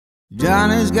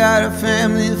Johnny's got a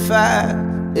family of 5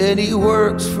 and he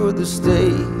works for the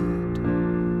state.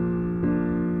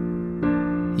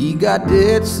 He got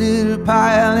debts that are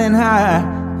piling high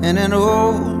and an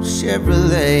old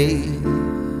Chevrolet.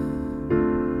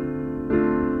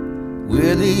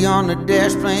 Willie on the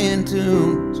dash playing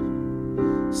tunes,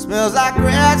 smells like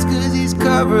grass cause he's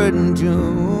covered in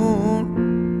June.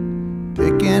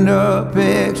 Picking up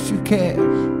extra cash,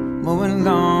 mowing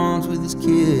lawns with his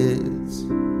kids.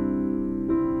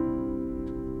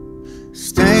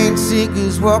 Stained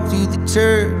seekers walk through the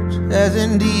church as they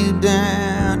kneel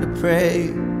down to pray,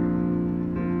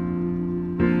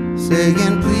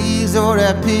 saying, please, Lord,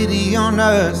 have pity on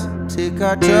us, take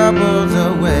our troubles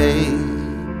away.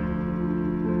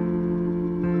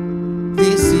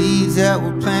 These seeds that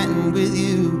we're planting with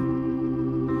you,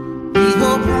 we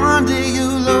hope one day you,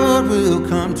 Lord, will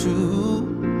come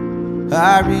true.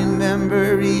 I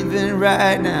remember even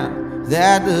right now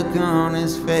that look on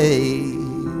his face.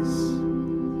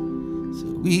 So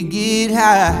we get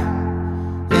high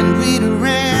and we'd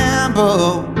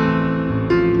ramble,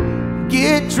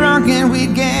 get drunk and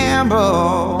we'd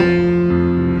gamble.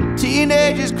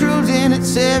 Teenagers cruising at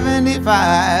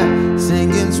 75,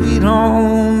 singing Sweet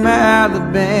Home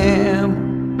Alabama.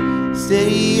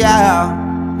 Stay out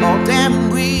all damn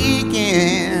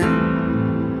weekend,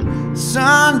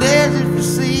 Sundays if we're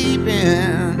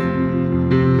sleeping.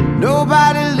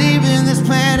 Nobody leaving this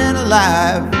planet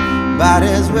alive, might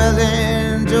as well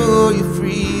enjoy your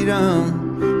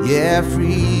freedom, yeah,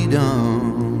 freedom.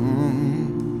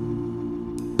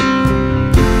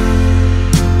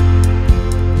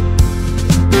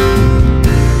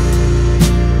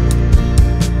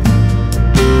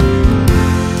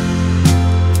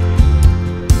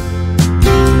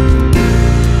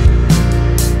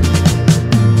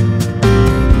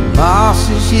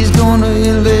 She's gonna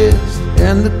enlist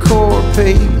and the Corps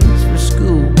pays for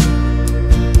school.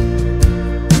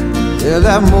 They'll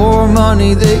have more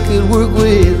money they could work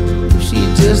with if she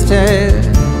just had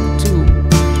two.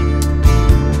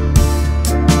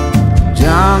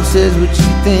 John says what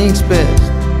she thinks best,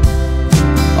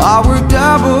 I'll work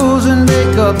doubles and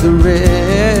make up the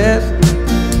rest.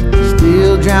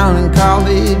 Still drowning in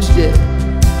college debt,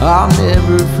 I'll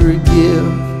never forgive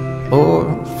or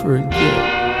forget.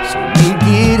 So we'd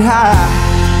get high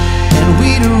and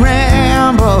we'd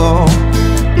ramble,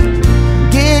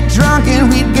 get drunk and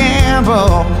we'd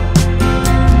gamble.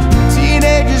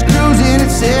 Teenagers cruising at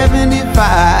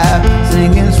 75,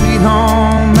 singing Sweet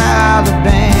Home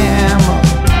Alabama.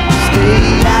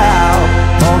 Stay out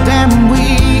all damn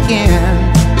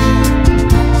weekend,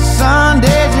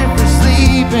 Sundays if we're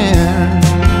sleeping.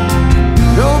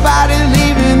 Nobody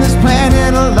leaving this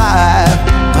planet alive,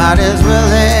 might as well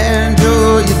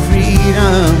enjoy your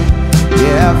freedom,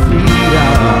 yeah, freedom.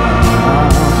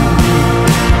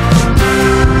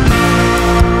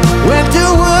 Went to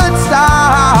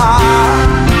Woodstock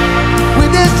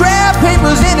with his draft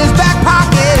papers in his back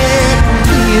pocket from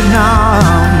Vietnam.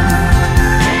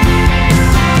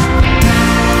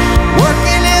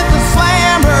 Working in the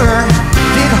slammer,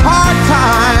 did hard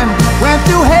time, went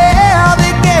through hell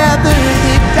together,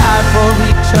 they died for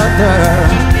each other.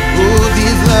 Oh,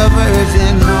 these lovers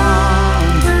in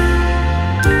arms,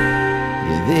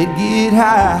 yeah, they'd get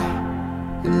high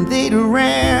and they'd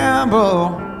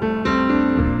ramble,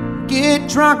 get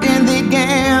drunk and they'd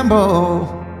gamble.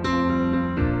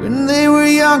 When they were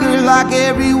younger like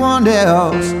everyone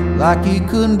else, like you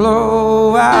couldn't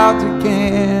blow out their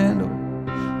candle.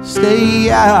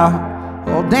 Stay out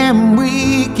all damn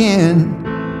weekend,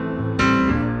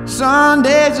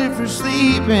 Sundays if you're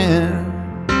sleeping.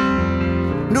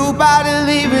 Nobody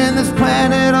leaving this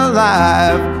planet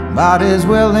alive, might as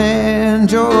well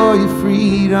enjoy your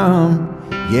freedom,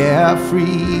 yeah,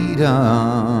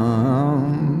 freedom.